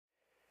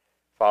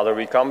Father,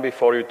 we come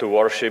before you to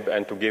worship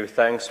and to give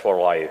thanks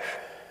for life.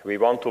 We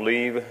want to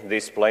leave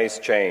this place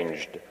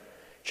changed.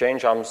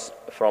 Change us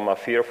from a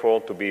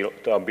fearful to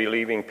a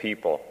believing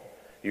people.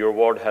 Your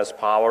word has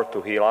power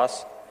to heal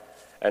us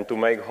and to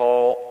make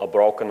whole a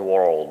broken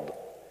world.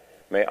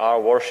 May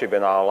our worship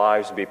and our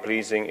lives be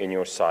pleasing in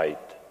your sight.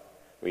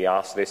 We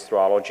ask this through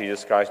our Lord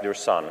Jesus Christ, your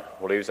Son,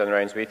 who lives and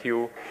reigns with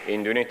you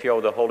in the unity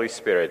of the Holy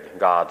Spirit,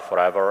 God,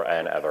 forever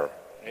and ever.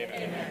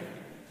 Amen.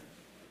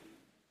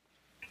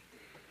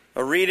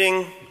 A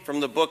reading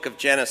from the book of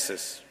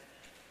Genesis.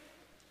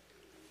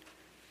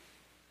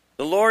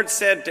 The Lord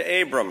said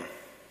to Abram,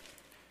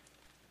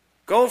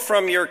 "Go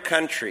from your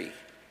country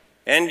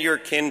and your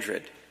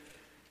kindred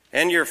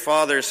and your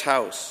father's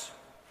house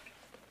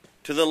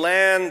to the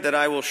land that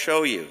I will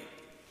show you.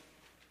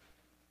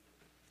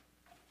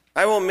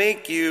 I will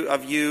make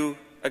of you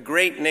a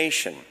great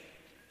nation,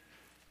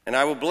 and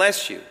I will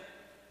bless you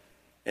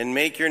and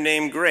make your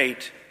name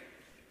great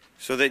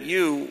so that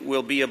you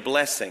will be a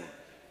blessing.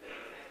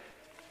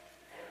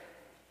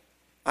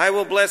 I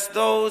will bless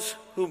those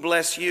who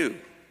bless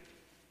you,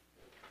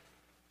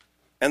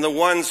 and the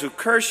ones who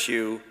curse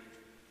you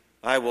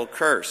I will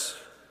curse.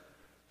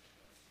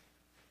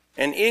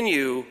 And in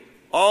you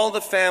all the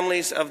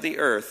families of the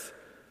earth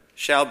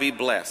shall be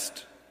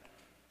blessed."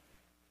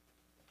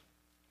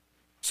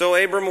 So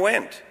Abram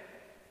went,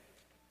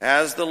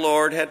 as the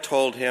Lord had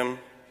told him,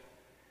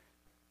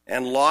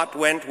 and Lot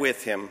went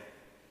with him.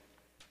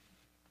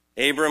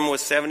 Abram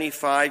was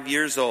 75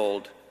 years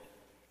old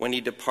when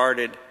he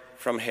departed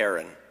from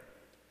Haran.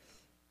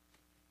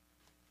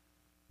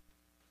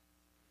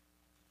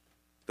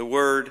 The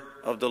word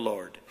of the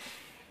Lord.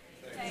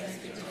 Thanks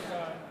be to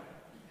God.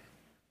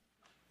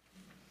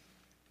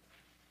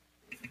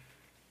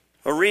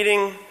 A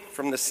reading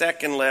from the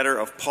second letter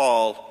of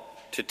Paul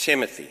to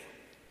Timothy.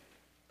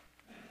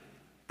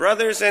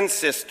 Brothers and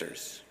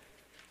sisters,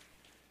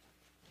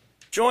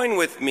 join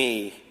with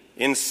me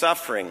in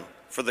suffering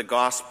for the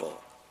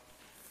gospel,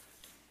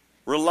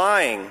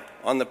 relying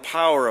on the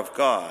power of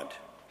God,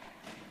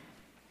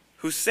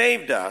 who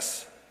saved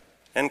us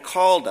and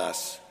called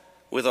us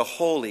with a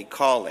holy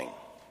calling,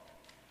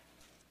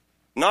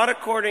 not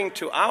according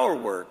to our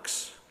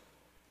works,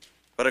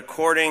 but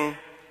according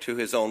to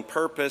his own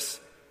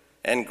purpose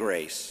and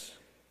grace.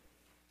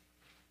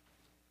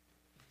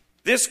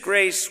 This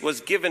grace was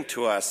given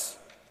to us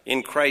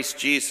in Christ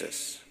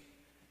Jesus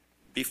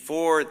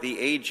before the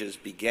ages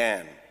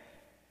began,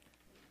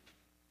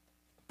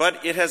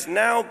 but it has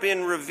now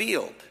been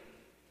revealed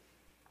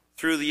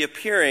through the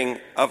appearing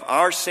of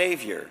our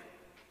Savior,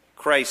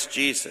 Christ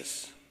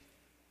Jesus,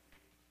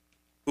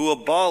 who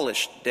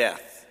abolished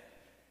death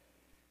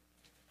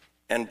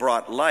and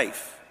brought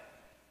life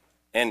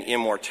and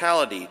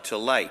immortality to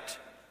light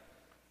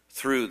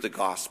through the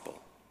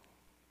gospel.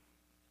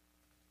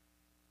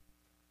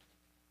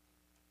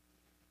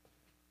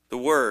 The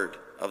word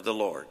of the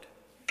Lord.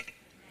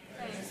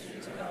 Thanks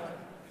be to God.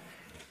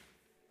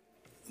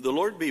 The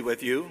Lord be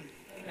with you.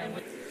 And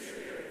with your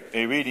spirit.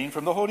 A reading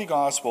from the Holy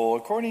Gospel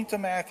according to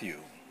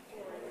Matthew.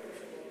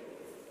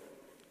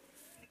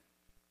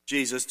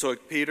 Jesus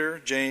took Peter,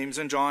 James,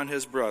 and John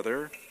his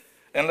brother,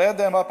 and led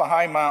them up a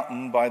high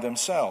mountain by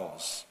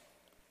themselves.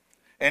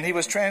 And he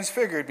was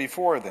transfigured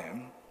before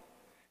them.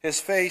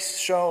 His face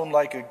shone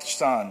like a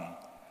sun,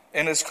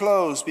 and his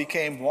clothes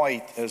became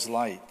white as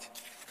light.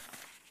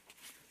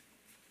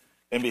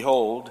 And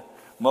behold,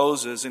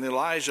 Moses and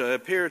Elijah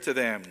appeared to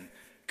them,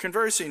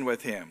 conversing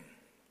with him.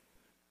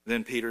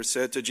 Then Peter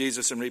said to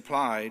Jesus and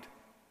replied,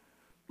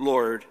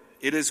 "Lord,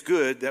 it is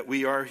good that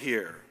we are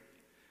here.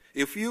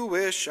 If you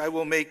wish, I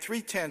will make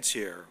 3 tents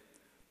here,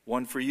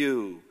 one for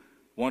you,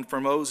 one for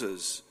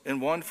Moses,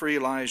 and one for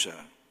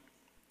Elijah."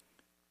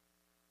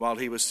 While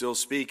he was still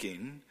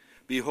speaking,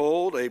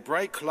 behold, a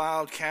bright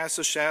cloud cast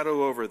a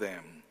shadow over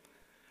them.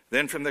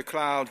 Then from the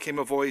cloud came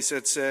a voice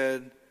that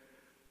said,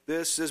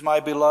 "This is my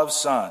beloved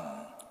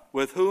Son,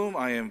 with whom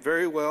I am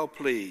very well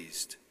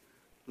pleased.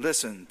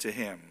 Listen to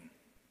him."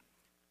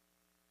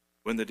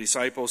 When the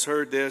disciples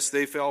heard this,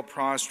 they fell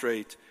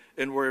prostrate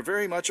and were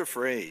very much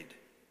afraid.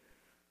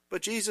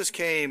 But Jesus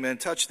came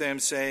and touched them,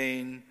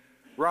 saying,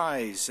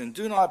 "Rise and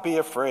do not be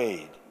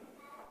afraid."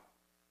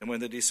 And when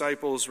the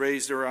disciples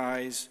raised their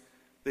eyes,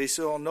 they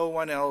saw no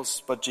one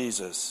else but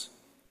Jesus.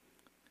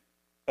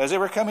 As they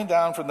were coming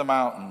down from the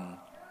mountain,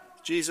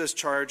 Jesus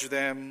charged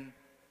them,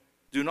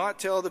 "Do not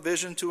tell the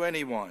vision to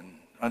anyone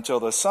until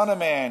the Son of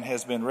Man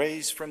has been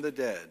raised from the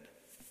dead."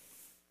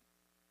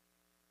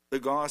 The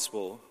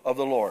Gospel of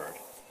the Lord.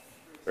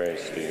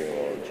 Praise to you,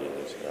 Lord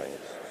Jesus Christ.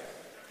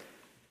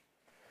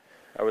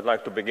 I would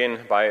like to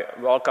begin by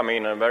welcoming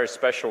in a very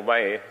special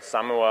way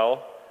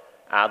Samuel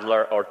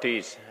Adler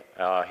Ortiz.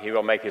 He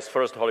will make his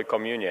first Holy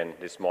Communion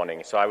this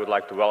morning. So I would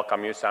like to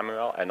welcome you,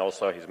 Samuel, and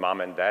also his mom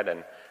and dad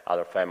and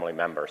other family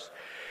members.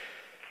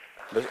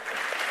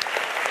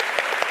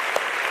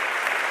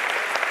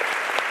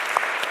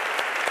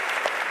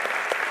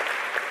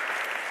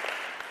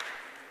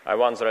 I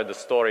once read the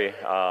story,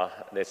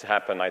 this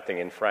happened, I think,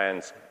 in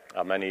France.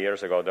 many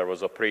years ago, there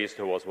was a priest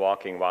who was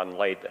walking one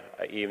late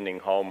evening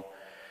home.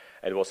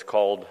 It was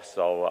cold,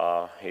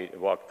 so he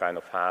walked kind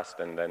of fast,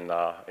 and then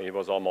he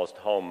was almost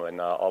home when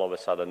all of a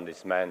sudden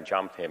this man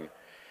jumped him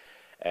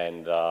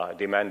and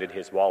demanded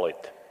his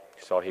wallet.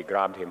 So he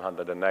grabbed him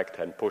under the neck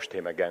and pushed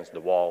him against the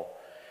wall.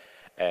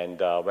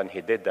 And when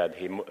he did that,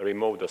 he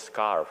removed a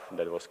scarf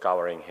that was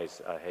covering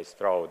his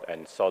throat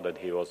and saw that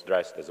he was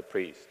dressed as a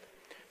priest.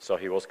 So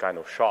he was kind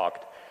of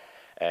shocked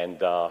and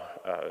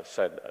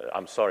said,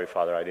 "I'm sorry,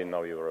 Father, I didn't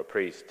know you were a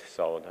priest."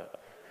 So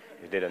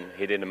he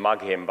didn't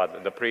mug him,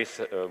 but the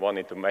priest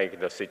wanted to make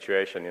the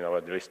situation,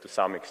 at least to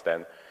some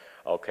extent,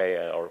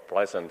 okay or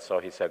pleasant. So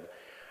he said,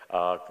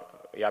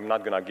 "Yeah, I'm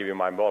not going to give you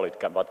my wallet,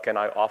 but can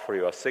I offer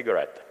you a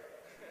cigarette?"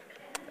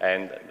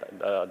 And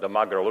the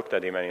mugger looked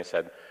at him and he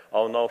said,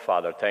 "Oh no,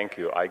 Father, thank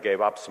you. I gave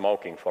up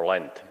smoking for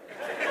Lent."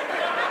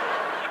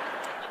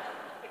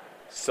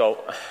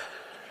 So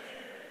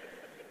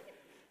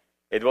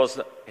it was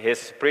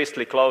his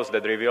priestly clothes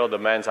that revealed the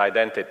man's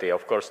identity.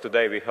 Of course,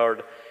 today we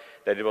heard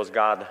that it was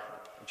God,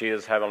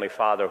 Jesus, Heavenly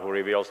Father, who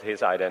reveals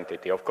his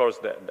identity. Of course,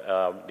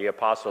 the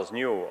apostles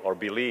knew or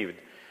believed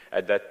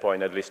at that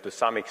point, at least to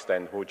some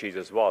extent, who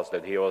Jesus was,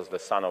 that he was the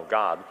Son of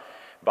God.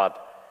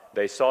 But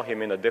they saw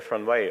him in a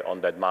different way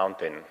on that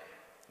mountain.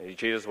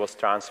 Jesus was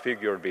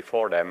transfigured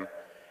before them,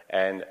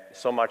 and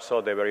so much so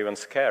they were even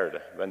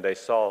scared when they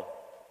saw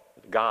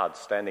God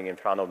standing in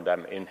front of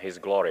them in his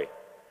glory.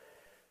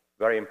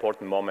 Very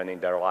important moment in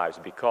their lives,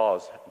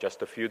 because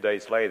just a few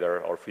days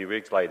later or a few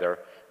weeks later,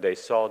 they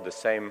saw the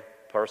same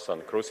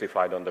person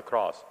crucified on the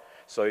cross.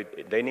 So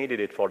they needed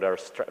it for their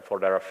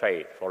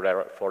faith,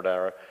 for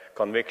their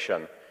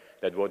conviction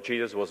that what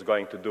Jesus was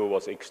going to do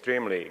was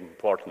extremely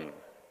important,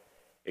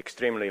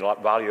 extremely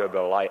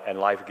valuable and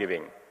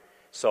life-giving.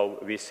 So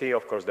we see,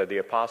 of course, that the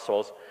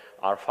apostles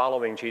are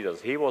following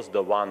Jesus. He was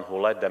the one who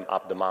led them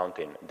up the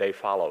mountain. They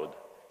followed,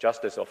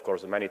 just as, of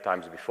course, many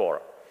times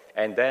before.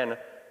 And then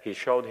he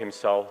showed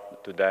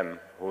himself to them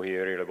who he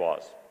really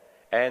was.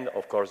 And,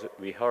 of course,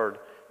 we heard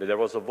that there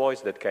was a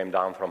voice that came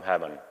down from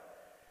heaven.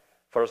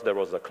 First there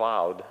was a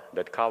cloud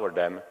that covered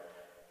them,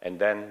 and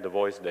then the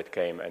voice that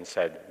came and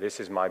said, "This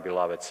is my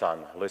beloved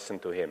Son, listen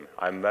to him.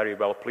 I'm very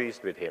well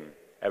pleased with him."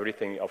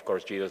 Everything, of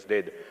course, Jesus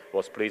did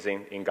was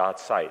pleasing in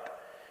God's sight.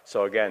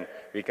 So again,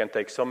 we can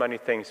take so many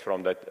things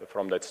from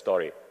that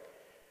story.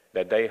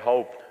 That they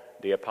hoped,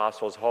 the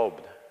apostles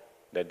hoped,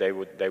 that they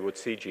would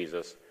see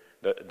Jesus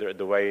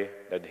the way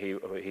that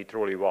he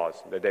truly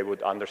was, that they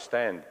would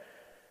understand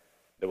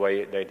the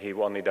way that he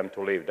wanted them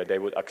to live, that they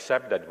would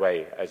accept that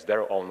way as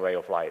their own way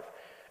of life.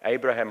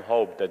 Abraham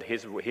hoped that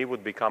he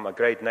would become a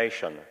great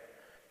nation.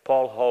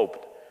 Paul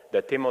hoped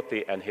that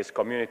Timothy and his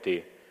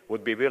community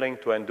would be willing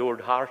to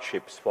endure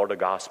hardships for the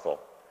gospel.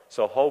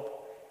 So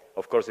hope,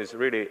 of course, is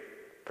really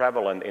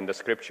prevalent in the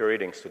scripture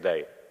readings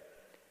today.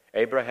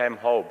 Abraham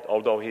hoped,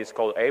 although he is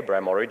called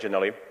Abram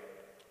originally,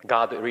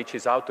 God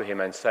reaches out to him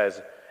and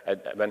says,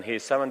 when he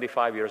is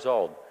 75 years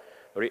old,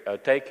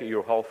 take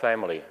your whole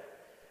family,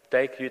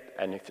 take it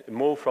and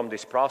move from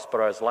this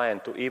prosperous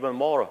land to even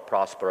more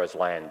prosperous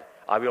land.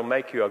 I will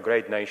make you a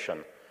great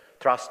nation.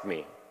 Trust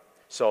me.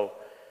 So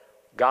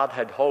God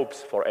had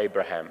hopes for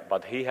Abraham,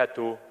 but he had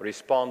to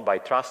respond by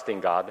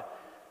trusting God,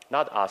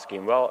 not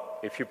asking, well,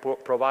 if you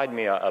provide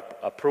me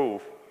a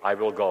proof, I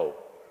will go.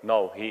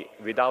 No,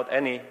 without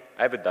any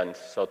evidence,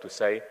 so to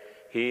say,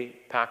 he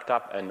packed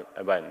up and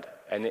went.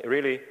 And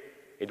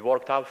it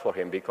worked out for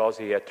him because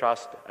he had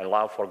trust and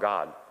love for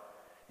God.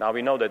 Now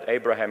we know that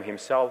Abraham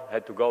himself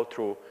had to go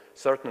through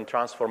certain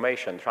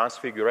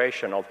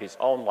transfiguration of his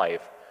own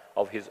life,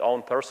 of his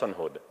own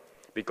personhood.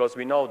 Because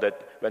we know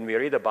that when we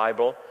read the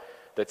Bible,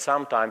 that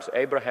sometimes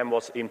Abraham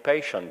was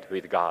impatient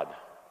with God.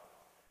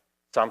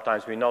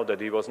 Sometimes we know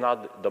that he was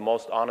not the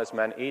most honest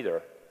man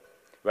either.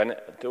 When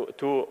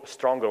two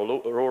stronger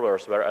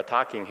rulers were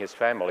attacking his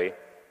family,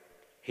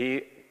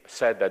 he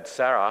said that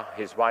Sarah,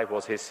 his wife,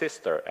 was his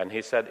sister. And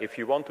he said, if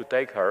you want to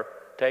take her,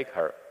 take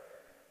her.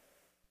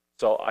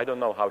 So I don't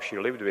know how she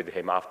lived with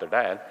him after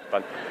that,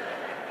 but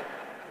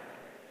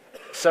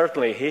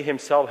certainly he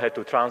himself had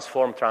to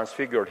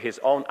transfigure his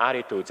own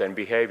attitudes and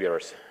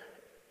behaviors,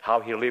 how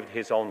he lived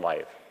his own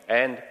life.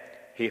 And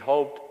he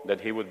hoped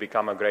that he would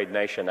become a great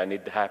nation, and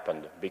it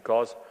happened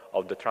because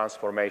of the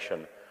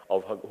transformation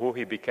of who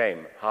he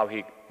became, how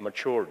he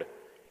matured.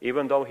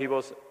 Even though he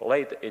was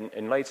late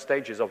in late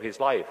stages of his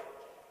life,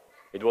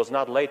 it was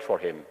not late for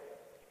him,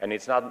 and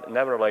it's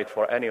never late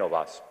for any of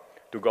us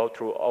to go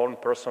through own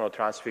personal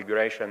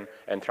transfiguration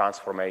and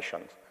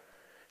transformations.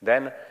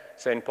 Then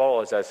St.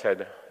 Paul, as I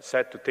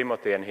said to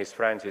Timothy and his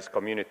friends, his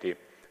community,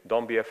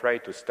 don't be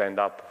afraid to stand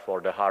up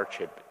for the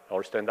hardship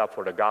or stand up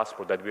for the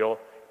gospel that will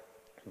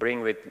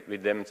bring with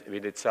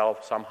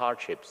itself some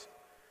hardships,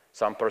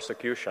 some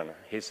persecution.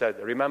 He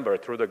said, remember,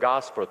 through the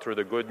gospel, through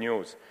the good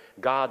news,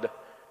 God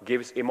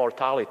gives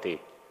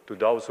immortality to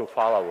those who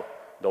follow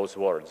those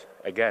words.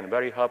 Again,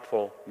 very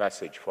helpful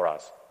message for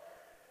us.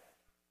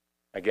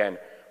 Again,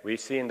 we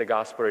see in the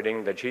gospel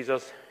reading that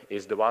Jesus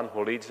is the one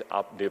who leads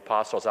up the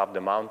apostles up the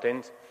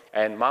mountains,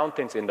 and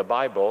mountains in the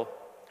Bible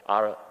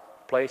are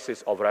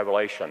places of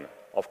revelation,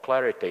 of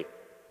clarity,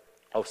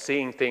 of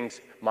seeing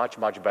things much,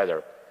 much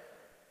better,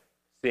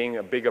 seeing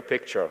a bigger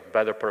picture,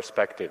 better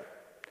perspective.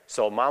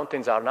 So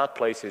mountains are not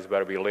places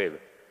where we live.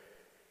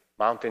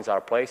 Mountains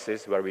are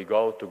places where we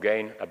go to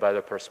gain a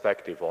better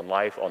perspective on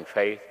life, on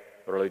faith,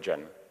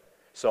 religion.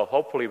 So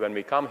hopefully when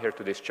we come here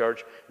to this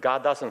church,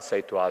 God doesn't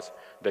say to us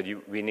that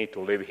we need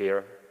to live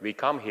here. We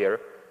come here,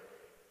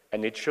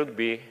 and it should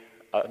be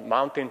a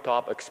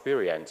mountaintop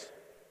experience.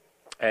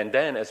 And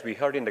then, as we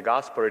heard in the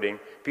gospel reading,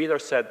 Peter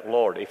said,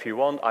 Lord, if you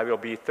want, I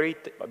will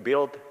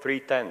build 3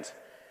 tents.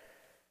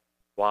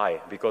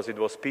 Why? Because it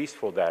was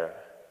peaceful there.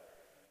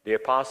 The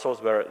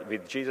apostles were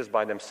with Jesus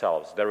by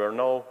themselves. There were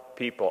no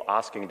people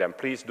asking them,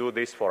 please do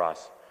this for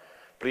us.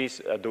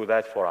 Please do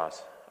that for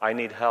us. I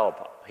need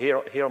help.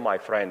 Here my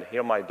friend,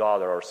 here my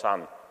daughter or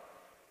son.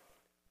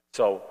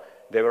 So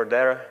they were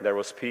there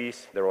was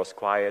peace, there was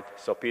quiet.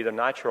 So Peter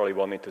naturally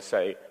wanted to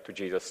say to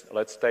Jesus,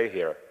 let's stay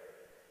here.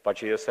 But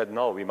Jesus said,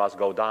 no, we must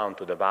go down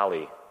to the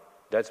valley.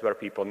 That's where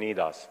people need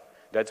us.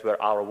 That's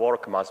where our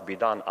work must be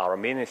done. Our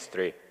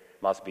ministry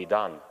must be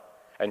done.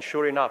 And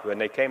sure enough, when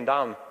they came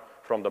down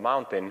from the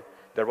mountain,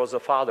 there was a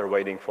father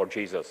waiting for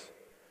Jesus,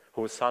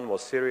 whose son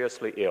was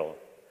seriously ill,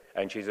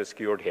 and Jesus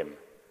cured him.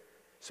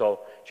 So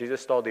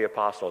Jesus told the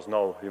apostles,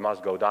 no, we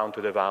must go down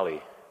to the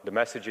valley. The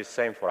message is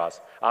same for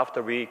us.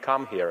 After we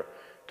come here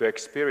to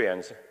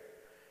experience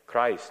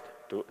Christ,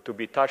 to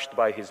be touched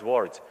by his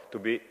words, to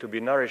be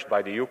nourished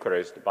by the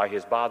Eucharist, by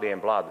his body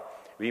and blood,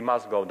 we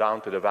must go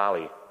down to the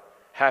valley.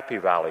 Happy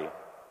valley.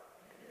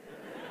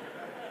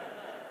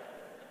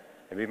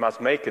 And we must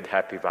make it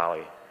happy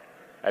valley.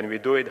 And we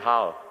do it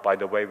how? By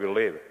the way we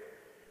live.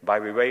 By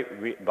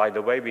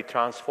the way we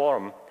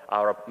transform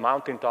our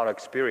mountaintop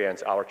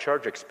experience, our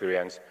church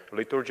experience,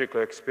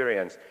 liturgical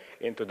experience,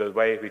 into the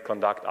way we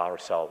conduct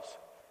ourselves.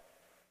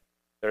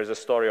 There is a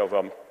story of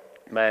a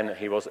man,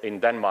 he was in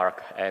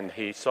Denmark, and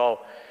he saw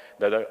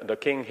that the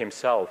king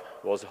himself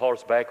was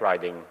horseback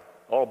riding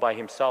all by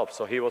himself,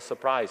 so he was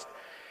surprised.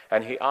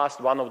 And he asked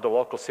one of the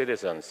local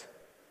citizens,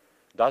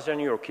 doesn't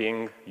your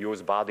king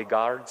use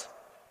bodyguards?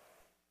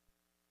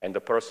 And the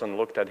person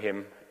looked at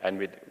him and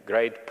with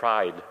great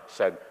pride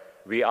said,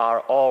 we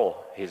are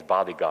all his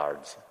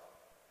bodyguards.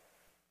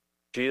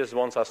 Jesus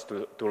wants us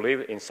to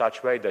live in such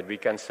a way that we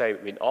can say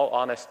with all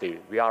honesty,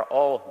 we are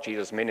all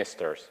Jesus'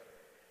 ministers.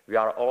 We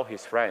are all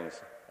his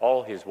friends,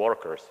 all his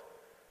workers.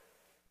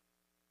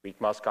 We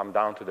must come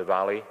down to the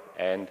valley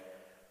and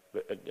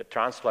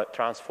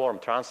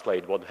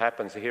translate what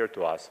happens here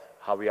to us,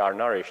 how we are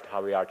nourished,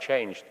 how we are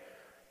changed,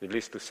 at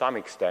least to some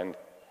extent,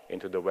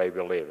 into the way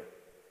we live.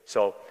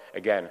 So,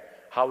 again,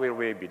 how will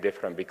we be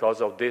different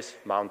because of this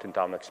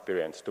mountaintop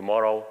experience?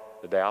 Tomorrow,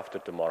 the day after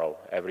tomorrow,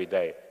 every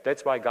day.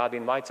 That's why God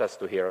invites us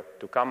to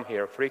come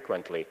here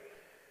frequently,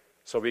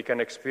 so we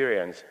can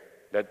experience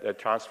that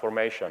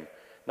transformation.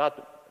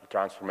 Not the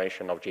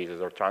transformation of Jesus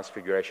or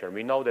transfiguration.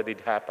 We know that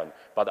it happened,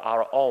 but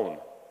our own.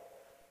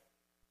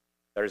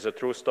 There is a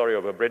true story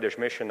of a British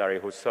missionary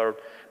who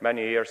served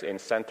many years in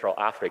Central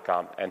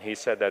Africa, and he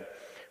said that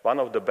one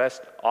of the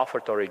best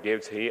offertory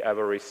gifts he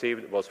ever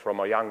received was from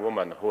a young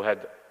woman who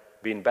had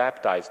been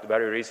baptized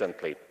very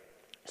recently.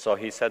 So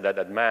he said that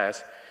at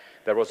Mass,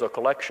 there was a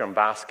collection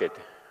basket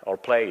or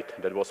plate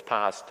that was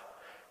passed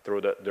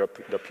through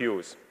the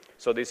pews.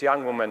 So this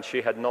young woman,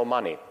 she had no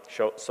money.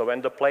 So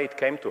when the plate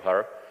came to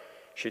her,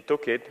 she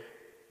took it,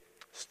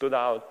 stood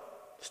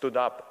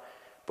up,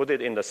 put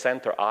it in the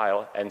center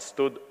aisle, and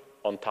stood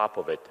on top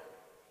of it.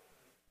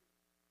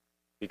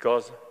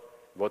 Because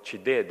what she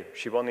did,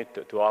 she wanted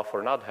to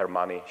offer not her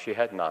money, she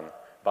had none,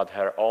 but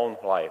her own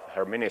life,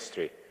 her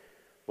ministry,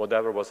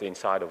 whatever was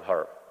inside of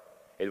her.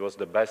 It was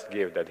the best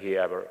gift that he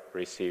ever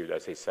received,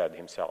 as he said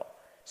himself.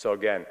 So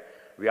again,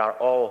 we are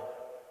all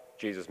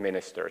Jesus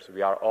ministers.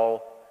 We are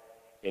all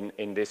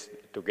in this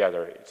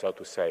together, so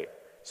to say.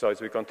 So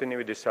as we continue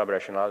with this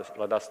celebration,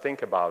 let us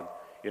think about,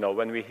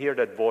 when we hear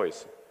that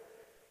voice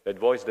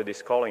that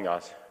is calling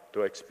us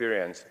to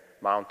experience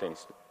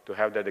mountains, to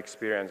have that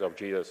experience of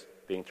Jesus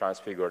being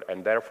transfigured,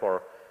 and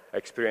therefore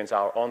experience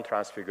our own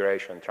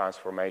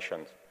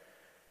transformations.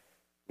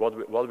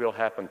 What will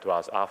happen to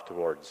us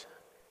afterwards?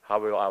 How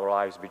will our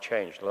lives be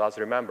changed? Let us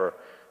remember,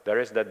 there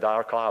is that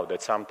dark cloud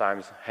that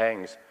sometimes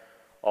hangs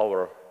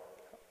over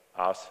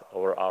us,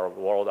 over our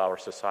world, our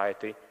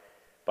society,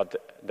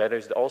 but there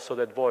is also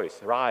that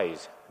voice,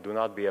 rise, do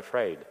not be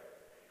afraid.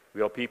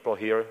 Will people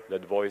hear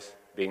that voice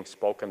being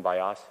spoken by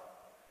us?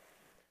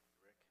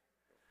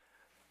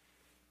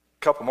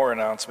 A couple more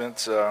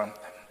announcements.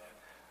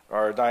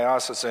 Our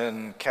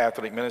Diocesan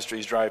Catholic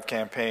Ministries Drive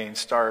campaign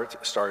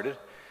started.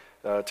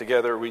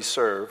 Together We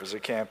Serve is a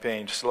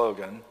campaign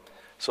slogan.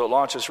 So it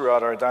launches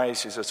throughout our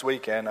diocese this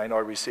weekend. I know I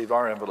received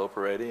our envelope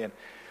already, and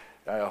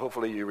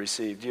hopefully you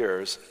received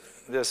yours.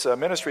 This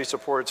ministry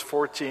supports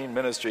 14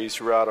 ministries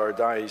throughout our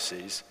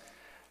diocese.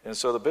 And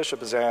so the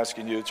bishop is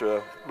asking you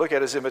to look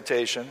at his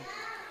invitation,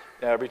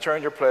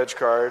 return your pledge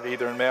card,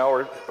 either in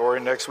mail or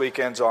in next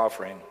weekend's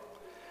offering.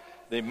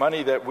 The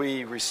money that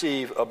we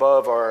receive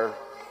above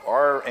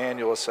our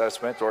annual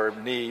assessment or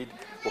need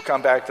will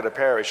come back to the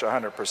parish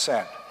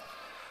 100%.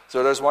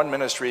 So there's one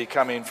ministry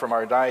coming from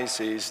our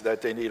diocese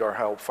that they need our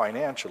help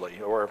financially,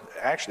 or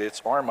actually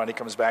it's our money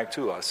comes back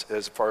to us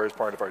as far as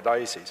part of our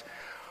diocese.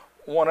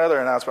 One other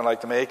announcement I'd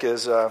like to make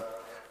is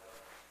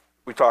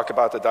we talk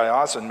about the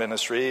diocesan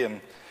ministry,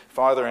 and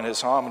Father in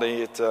his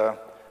homily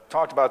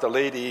talked about the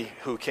lady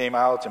who came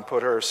out and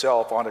put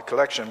herself on a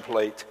collection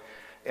plate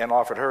and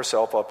offered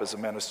herself up as a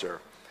minister.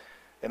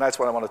 And that's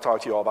what I want to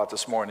talk to you all about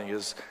this morning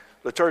is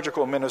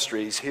liturgical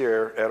ministries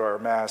here at our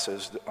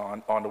masses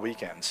on the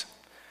weekends.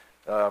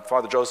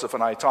 Father Joseph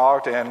and I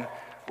talked, and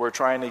we're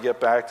trying to get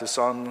back to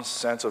some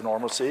sense of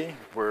normalcy.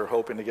 We're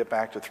hoping to get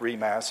back to 3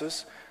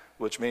 masses,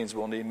 which means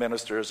we'll need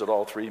ministers at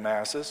all 3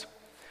 masses.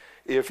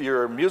 If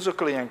you're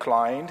musically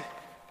inclined,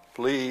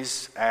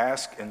 please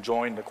ask and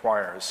join the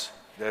choirs.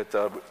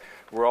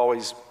 We're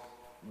always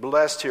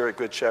blessed here at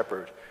Good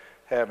Shepherd,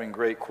 having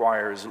great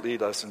choirs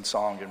lead us in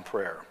song and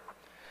prayer.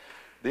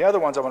 The other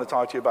ones I want to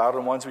talk to you about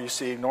are ones we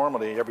see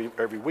normally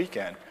every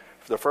weekend.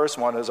 The first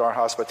one is our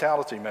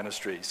hospitality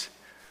ministries.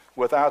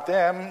 Without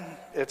them,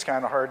 it's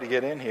kind of hard to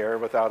get in here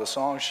without a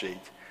song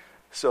sheet.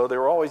 So there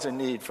are always a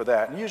need for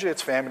that. And usually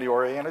it's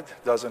family-oriented.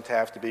 It doesn't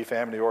have to be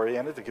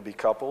family-oriented. It could be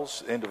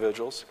couples,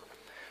 individuals.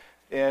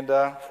 And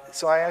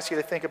so I ask you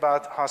to think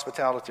about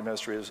hospitality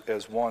ministry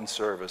as one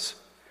service.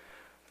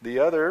 The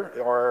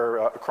other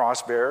are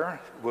cross-bearer,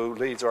 who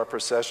leads our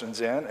processions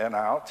in and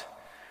out.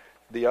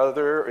 The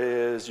other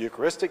is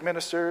Eucharistic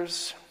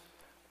ministers,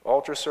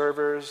 altar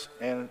servers,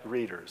 and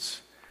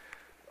readers.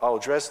 I'll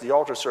address the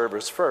altar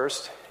servers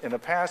first. In the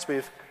past,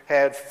 we've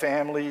had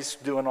families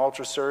doing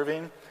altar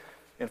serving,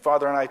 and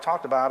Father and I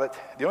talked about it.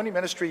 The only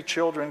ministry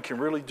children can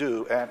really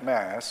do at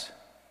Mass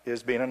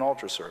is being an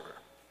altar server.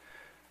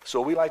 So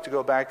we like to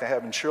go back to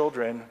having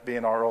children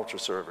being our altar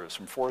servers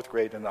from 4th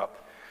grade and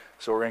up.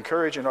 So we're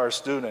encouraging our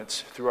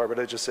students through our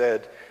religious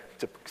ed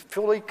to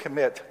fully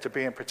commit to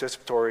being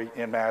participatory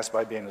in Mass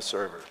by being a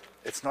server.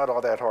 It's not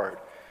all that hard.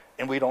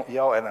 And we don't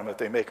yell at them if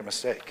they make a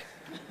mistake.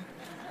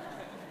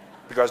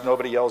 Because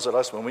nobody yells at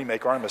us when we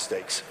make our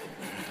mistakes.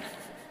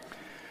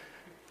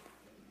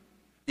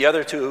 The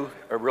other 2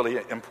 are really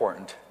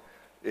important,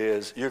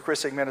 is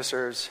Eucharistic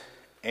ministers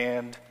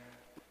and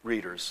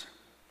readers.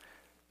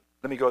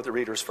 Let me go with the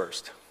readers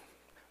first.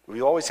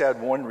 We always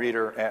had 1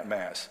 reader at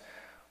Mass.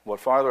 What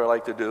Father would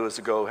like to do is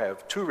to go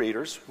have 2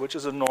 readers, which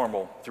is a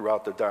normal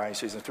throughout the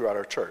diocese and throughout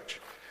our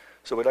church.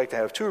 So we'd like to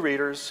have 2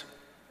 readers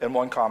and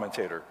 1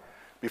 commentator.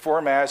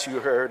 Before Mass, you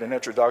heard an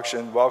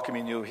introduction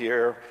welcoming you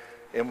here,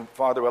 and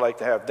Father would like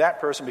to have that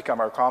person become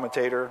our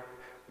commentator.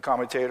 The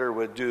commentator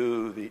would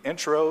do the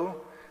intro,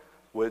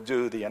 would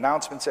do the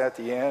announcements at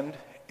the end,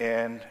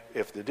 and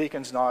if the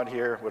deacon's not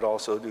here, would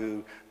also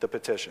do the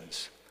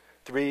petitions.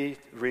 3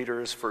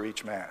 readers for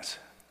each Mass.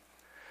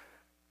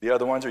 The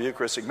other ones are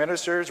Eucharistic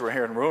ministers. We're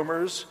hearing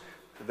rumors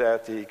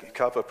that the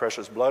cup of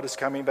precious blood is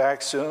coming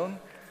back soon,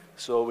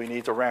 so we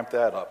need to ramp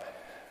that up.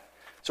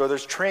 So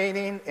there's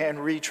training and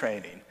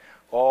retraining.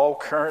 All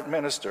current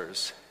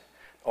ministers,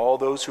 all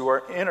those who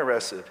are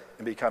interested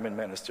in becoming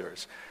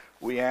ministers,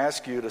 we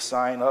ask you to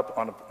sign up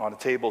on the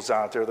tables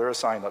out there. There are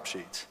sign-up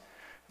sheets.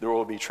 There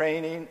will be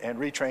training and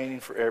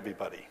retraining for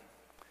everybody.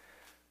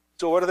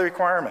 So what are the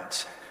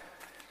requirements?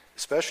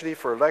 Especially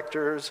for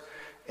lectors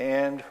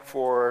and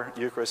for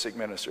Eucharistic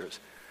ministers.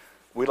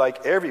 We'd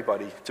like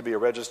everybody to be a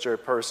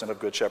registered person of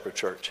Good Shepherd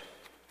Church.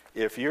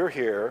 If you're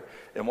here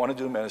and want to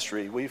do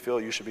ministry, we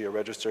feel you should be a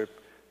registered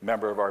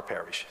member of our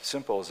parish.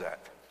 Simple as that.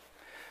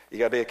 You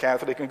got to be a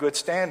Catholic in good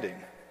standing.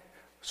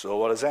 So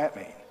what does that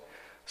mean?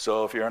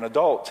 So if you're an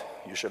adult,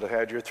 you should have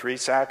had your 3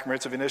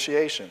 sacraments of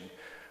initiation: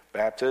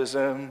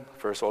 baptism,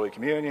 First Holy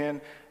Communion,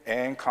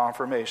 and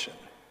confirmation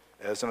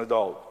as an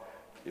adult.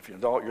 If you're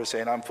an adult, you're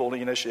saying, I'm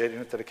fully initiated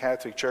into the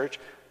Catholic Church.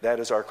 That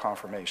is our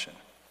confirmation.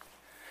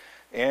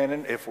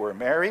 And if we're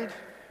married,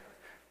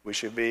 we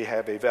should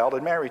have a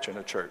valid marriage in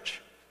the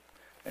church.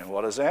 And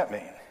what does that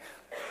mean?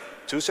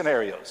 2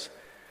 scenarios.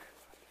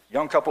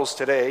 Young couples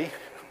today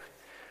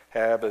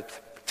have a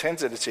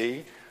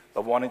tendency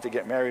of wanting to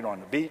get married on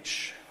the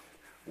beach,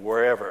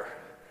 wherever,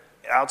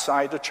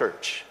 outside the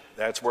church.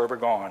 That's where we're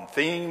going.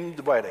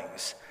 Themed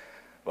weddings.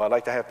 Well, I'd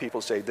like to have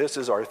people say, this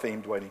is our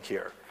themed wedding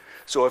here.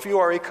 So if you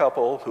are a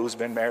couple who's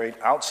been married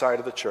outside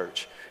of the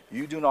church,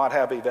 you do not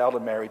have a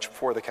valid marriage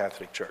for the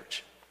Catholic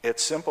Church.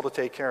 It's simple to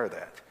take care of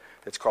that.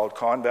 It's called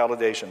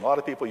convalidation. A lot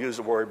of people use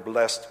the word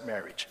blessed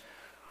marriage.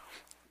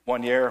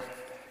 One year,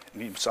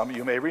 some of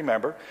you may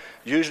remember,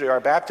 usually our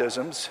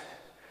baptisms,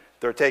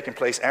 they're taking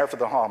place after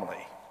the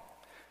homily.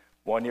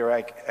 One year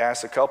I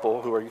asked a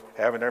couple who were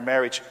having their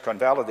marriage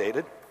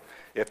convalidated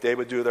if they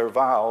would do their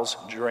vows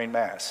during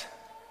Mass.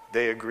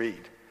 They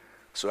agreed.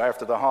 So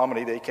after the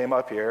homily, they came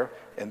up here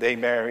and they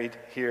married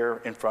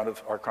here in front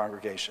of our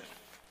congregation.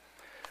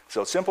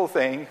 So simple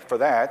thing for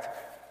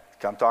that,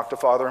 come talk to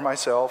Father and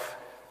myself.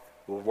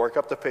 We'll work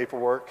up the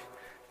paperwork,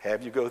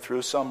 have you go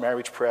through some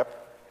marriage prep,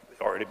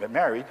 already been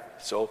married,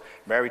 so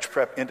marriage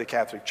prep into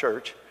Catholic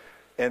Church,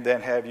 and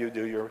then have you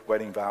do your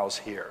wedding vows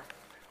here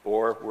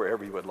or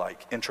wherever you would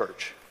like, in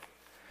church.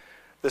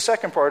 The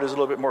second part is a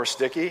little bit more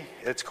sticky.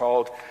 It's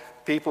called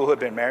people who have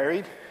been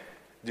married,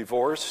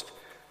 divorced,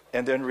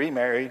 and then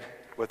remarried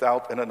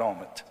without an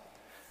annulment.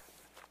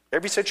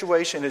 Every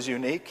situation is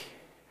unique.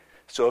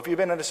 So if you've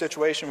been in a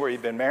situation where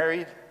you've been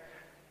married,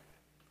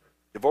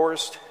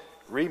 divorced,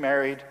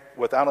 remarried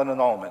without an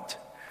annulment,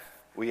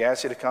 we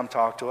ask you to come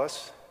talk to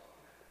us.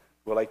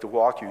 We'd like to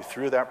walk you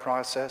through that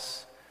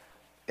process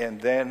and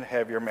then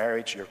have your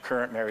marriage, your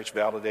current marriage,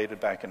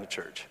 validated back in the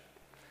church.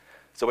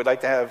 So we'd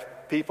like to have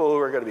people who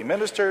are going to be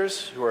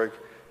ministers, who are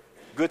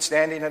good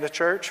standing in the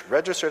church,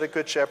 registered a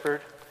Good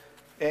Shepherd,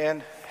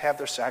 and have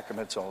their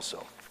sacraments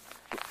also.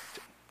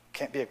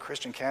 Can't be a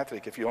Christian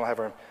Catholic if you don't have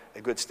a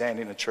good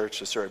standing in the church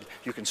to serve.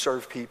 You can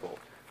serve people,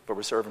 but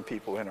we're serving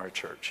people in our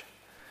church.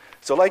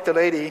 So like the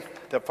lady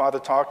that Father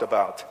talked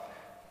about,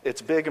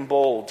 it's big and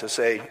bold to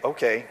say,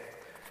 okay,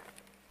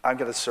 I'm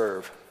going to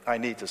serve. I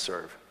need to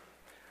serve.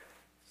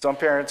 Some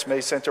parents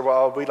may say,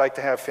 well, we'd like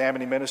to have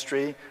family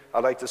ministry.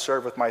 I'd like to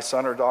serve with my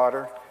son or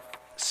daughter.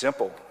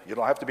 Simple. You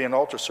don't have to be an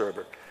altar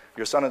server.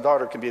 Your son and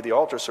daughter can be the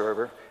altar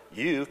server.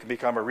 You can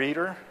become a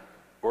reader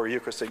or a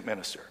Eucharistic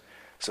minister.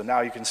 So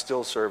now you can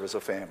still serve as a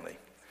family.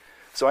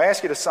 So I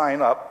ask you to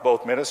sign up,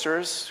 both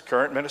ministers,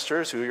 current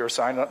ministers who are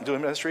signing up and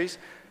doing ministries,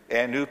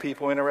 and new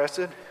people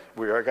interested.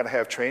 We are going to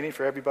have training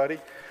for everybody.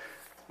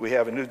 We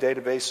have a new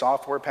database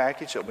software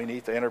package that we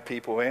need to enter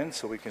people in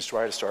so we can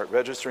try to start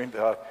registering,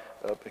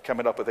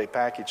 coming up with a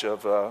package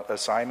of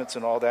assignments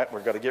and all that.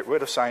 We're going to get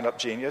rid of Sign Up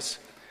Genius.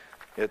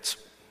 It's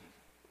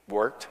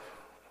worked,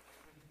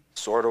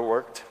 sort of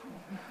worked.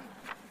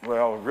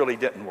 Well, it really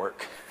didn't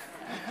work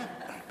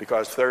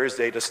because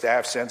Thursday the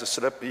staff sends a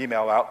slip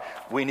email out,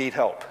 we need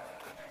help.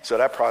 So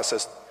that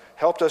process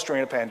helped us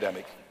during the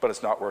pandemic, but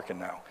it's not working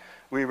now.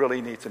 We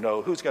really need to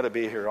know who's going to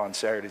be here on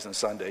Saturdays and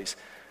Sundays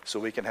so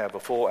we can have a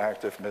full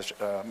active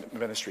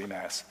ministry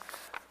mass.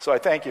 So I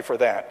thank you for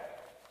that.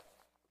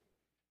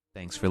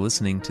 Thanks for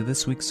listening to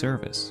this week's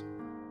service.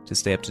 To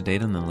stay up to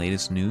date on the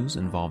latest news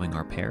involving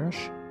our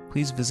parish,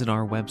 please visit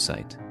our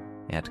website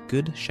at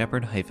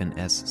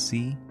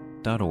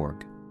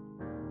goodshepherd-sc.org.